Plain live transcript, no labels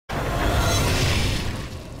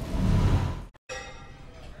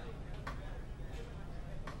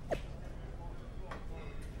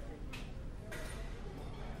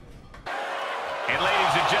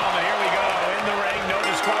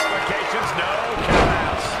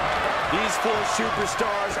four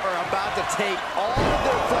superstars are about to take all of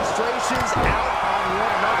their frustrations out on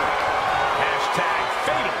one another. Hashtag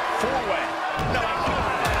fatal four-way. No.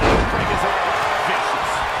 Break his arm.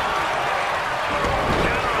 Vicious.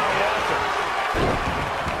 Counter on Walter.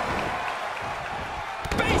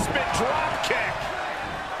 Basement drop kick.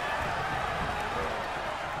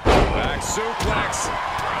 Back suplex.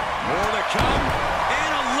 More to come.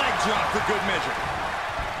 And a leg drop for good measure.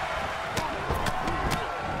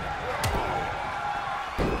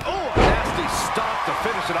 To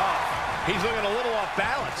finish it off. He's looking a little off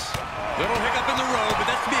balance. Little hiccup in the road, but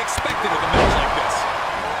that's to be expected with a match like this.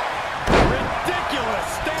 Ridiculous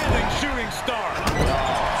standing shooting star.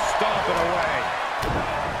 Oh, stomping away.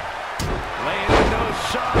 Laying in those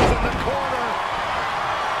shots in the corner.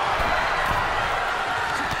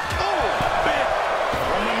 Oh, bit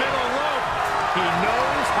from the middle rope. He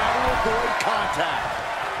knows how to avoid contact.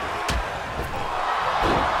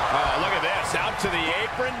 Oh, look at this. Out to the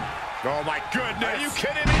apron. Oh, my goodness. Are you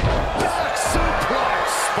kidding me? Back suplex.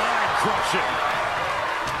 Spine crushing.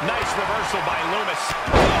 Nice reversal by Loomis.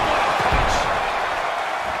 Oh, what a punch.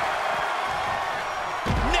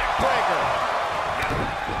 Neck breaker.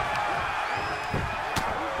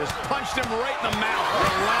 Just punched him right in the mouth.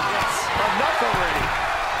 Relentless. Enough already.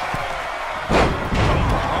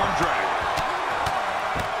 Arm drag.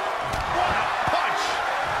 What a punch.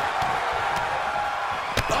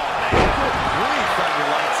 Oh, man. Good grief on your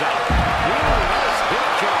lights out.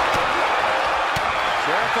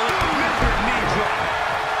 Knee drop.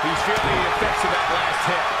 He's feeling the effects of that last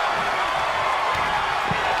hit.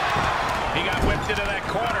 He got whipped into that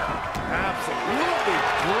corner. Absolutely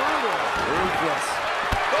brutal. Ruthless.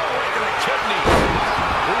 Oh, right to the kidney.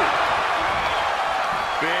 Ooh.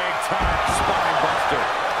 Big time spine buster.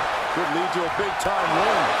 Could lead to a big time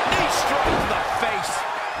win. Knee straight to the face.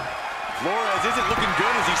 Flores isn't looking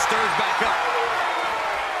good as he stirs back up.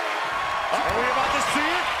 Are we about to see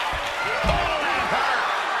it? Oh, that hurt.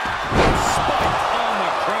 Spiked on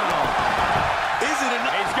the crown. Is it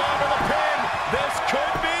enough? He's gone for the pin. This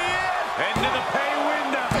could be it. Into the pay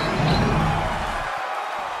window.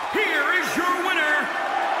 Here is your winner,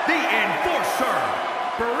 the Enforcer,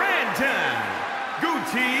 Brandon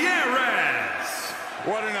Gutierrez.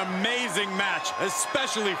 What an amazing match,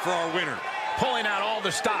 especially for our winner. Pulling out all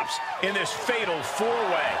the stops in this fatal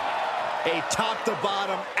four-way. A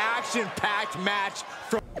top-to-bottom, action-packed match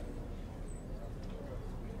from...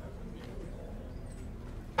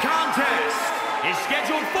 Contest is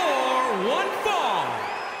scheduled for one fall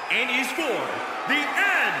and is for the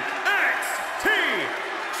NXT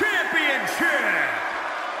Championship.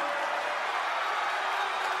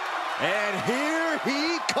 And here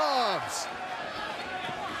he comes.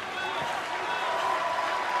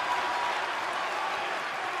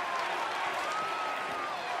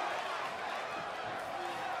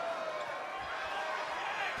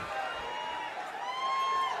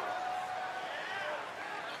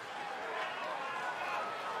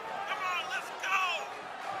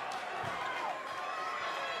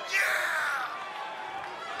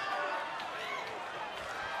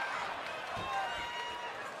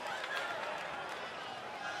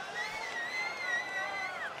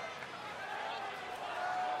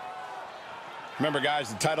 Remember, guys,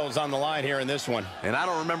 the title is on the line here in this one. And I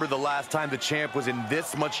don't remember the last time the champ was in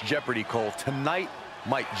this much jeopardy, Cole. Tonight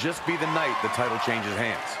might just be the night the title changes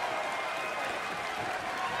hands.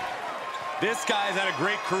 This guy's had a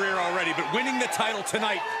great career already, but winning the title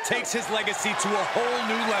tonight takes his legacy to a whole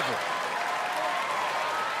new level.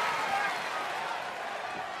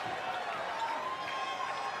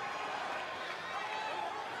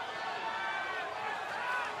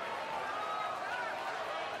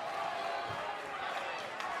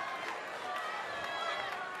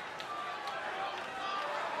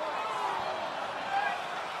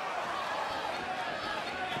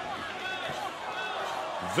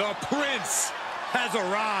 The Prince has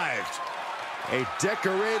arrived. A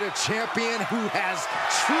decorated champion who has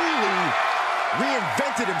truly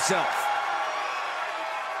reinvented himself.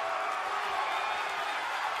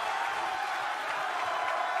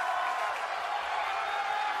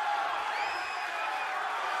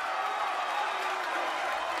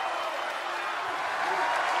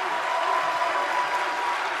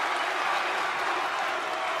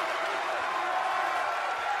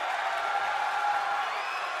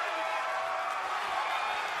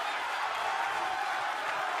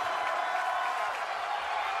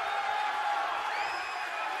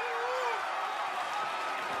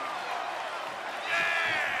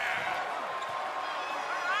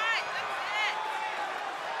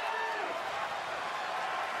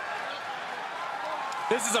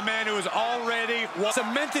 This is a man who has already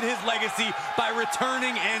cemented his legacy by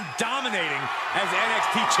returning and dominating as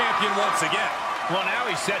NXT champion once again. Well, now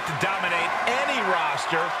he's set to dominate any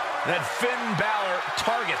roster that Finn Balor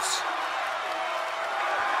targets.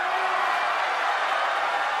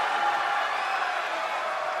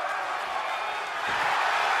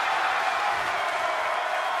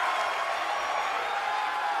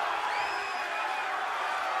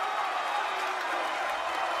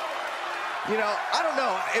 You know, I don't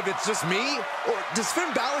know if it's just me, or does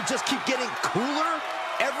Finn Balor just keep getting cooler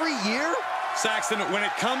every year? Saxton, when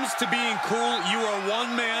it comes to being cool, you are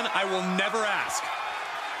one man I will never ask.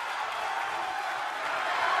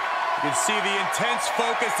 You can see the intense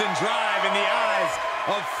focus and drive in the eyes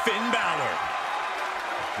of Finn Balor.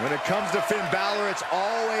 When it comes to Finn Balor, it's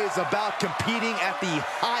always about competing at the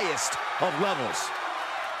highest of levels.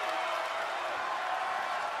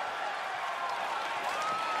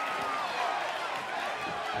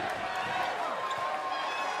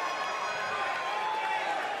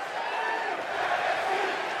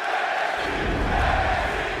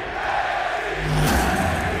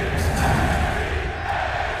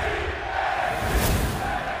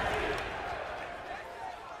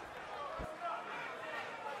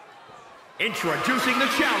 Introducing the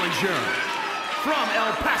challenger from El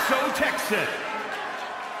Paso, Texas.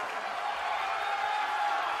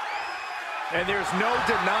 And there's no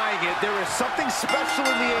denying it. There is something special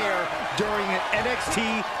in the air during an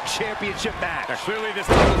NXT championship match. Now, clearly, this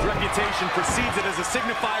title's reputation precedes it as a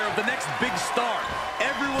signifier of the next big star.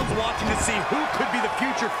 Everyone's watching to see who could be the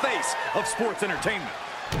future face of sports entertainment.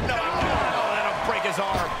 No, that'll break his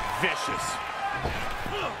arm. Vicious.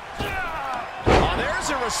 Oh, there's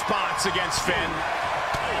a response against Finn.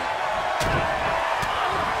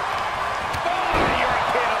 Oh,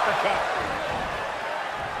 European uppercut.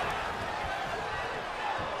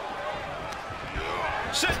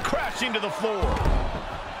 Sent crashing to the floor.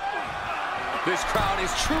 This crowd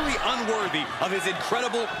is truly unworthy of his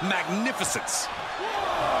incredible magnificence.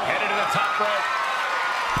 Headed to the top rope.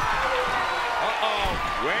 Uh-oh.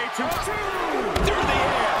 Way too soon. Through the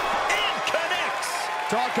air. And connects.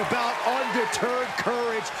 Talk about undeterred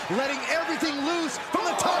courage, letting everything loose from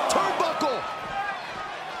the top turnbuckle.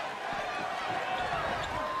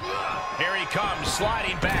 Here he comes,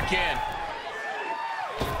 sliding back in.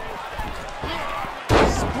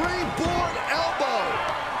 Springboard elbow.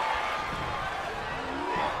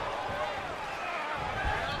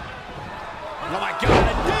 Oh my God,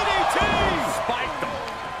 a DDT! Spiked him.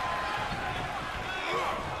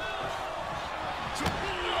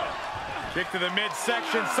 Kick to the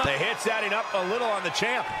midsection. The hit's adding up a little on the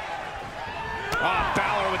champ. Oh,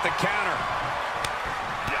 Balor with the counter.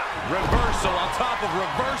 Reversal on top of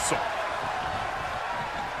reversal.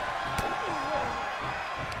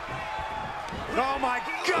 Oh my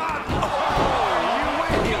God!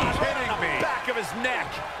 Oh, you ain't kidding me! Back of his neck.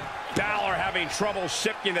 Balor having trouble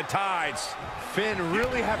shifting the tides. Finn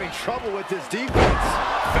really having trouble with his defense.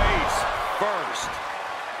 Face first.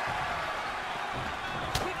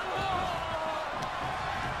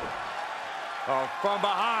 Oh, from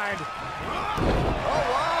behind. Oh,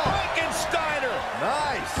 wow. Frankensteiner.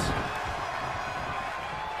 Nice.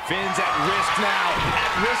 Finn's at risk now.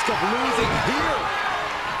 At risk of losing here.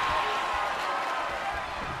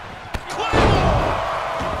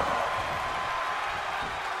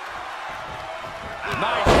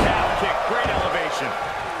 Nice calf kick. Great elevation.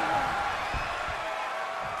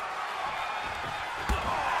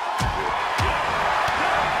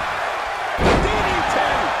 DDT.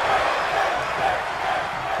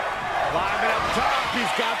 Climbing up top.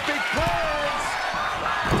 He's got big plans.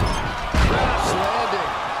 Crash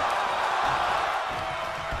landing.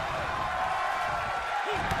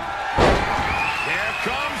 Here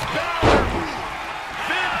comes Balor.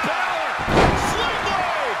 Finn Balor. Sling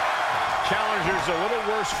blade. Challenger's a little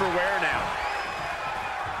worse for wear now.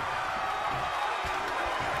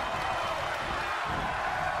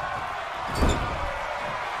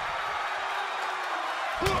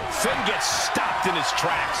 Finn gets stopped in his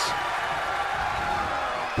tracks.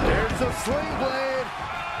 There's a sling blade.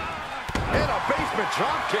 And a basement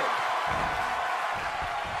drop kick.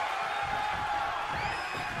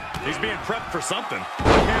 He's being prepped for something.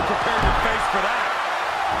 Can't prepare your face for that.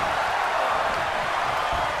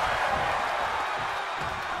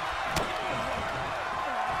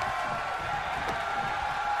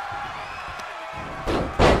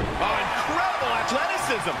 Oh, incredible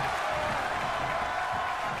athleticism.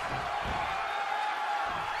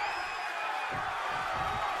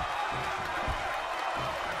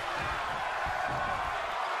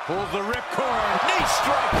 Pulls the ripcord. Knee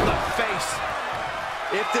strike to the face.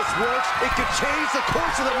 If this works, it could change the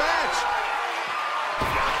course of the match.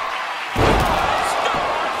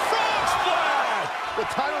 The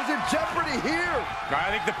title's in jeopardy here.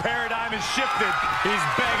 I think the paradigm has shifted. He's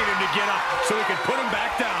begging him to get up so he can put him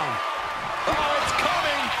back down. Oh, it's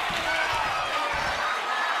coming.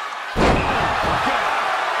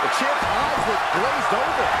 The champ's eyes look glazed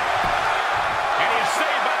over. And he is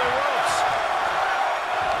saved by the ropes.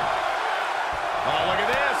 Oh, look at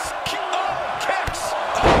this. Oh, kicks.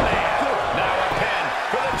 Oh, man. Now a pin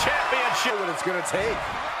for the championship. What it's going to take.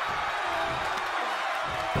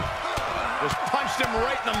 Just punched him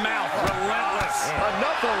right in the mouth. Relentless.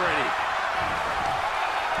 Enough already.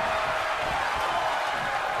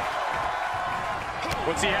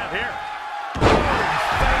 What's he have here?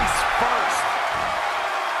 Face first.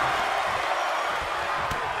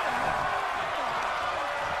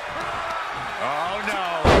 Oh,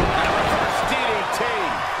 no. Reverse DDT.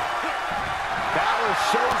 Balor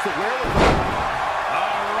shows the wherewithal.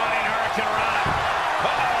 Oh, running Hurricane Rana.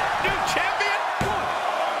 Uh-oh, new champion. 1,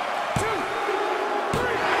 2, 3.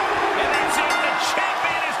 And that's it. The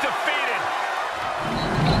champion is defeated.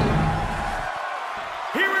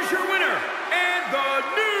 Here is your winner and the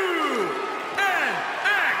new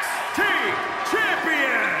NXT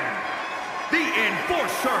Champion, the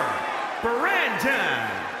Enforcer, Brandon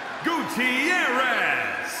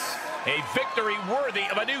Gutierrez. A victory worthy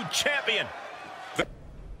of a new champion.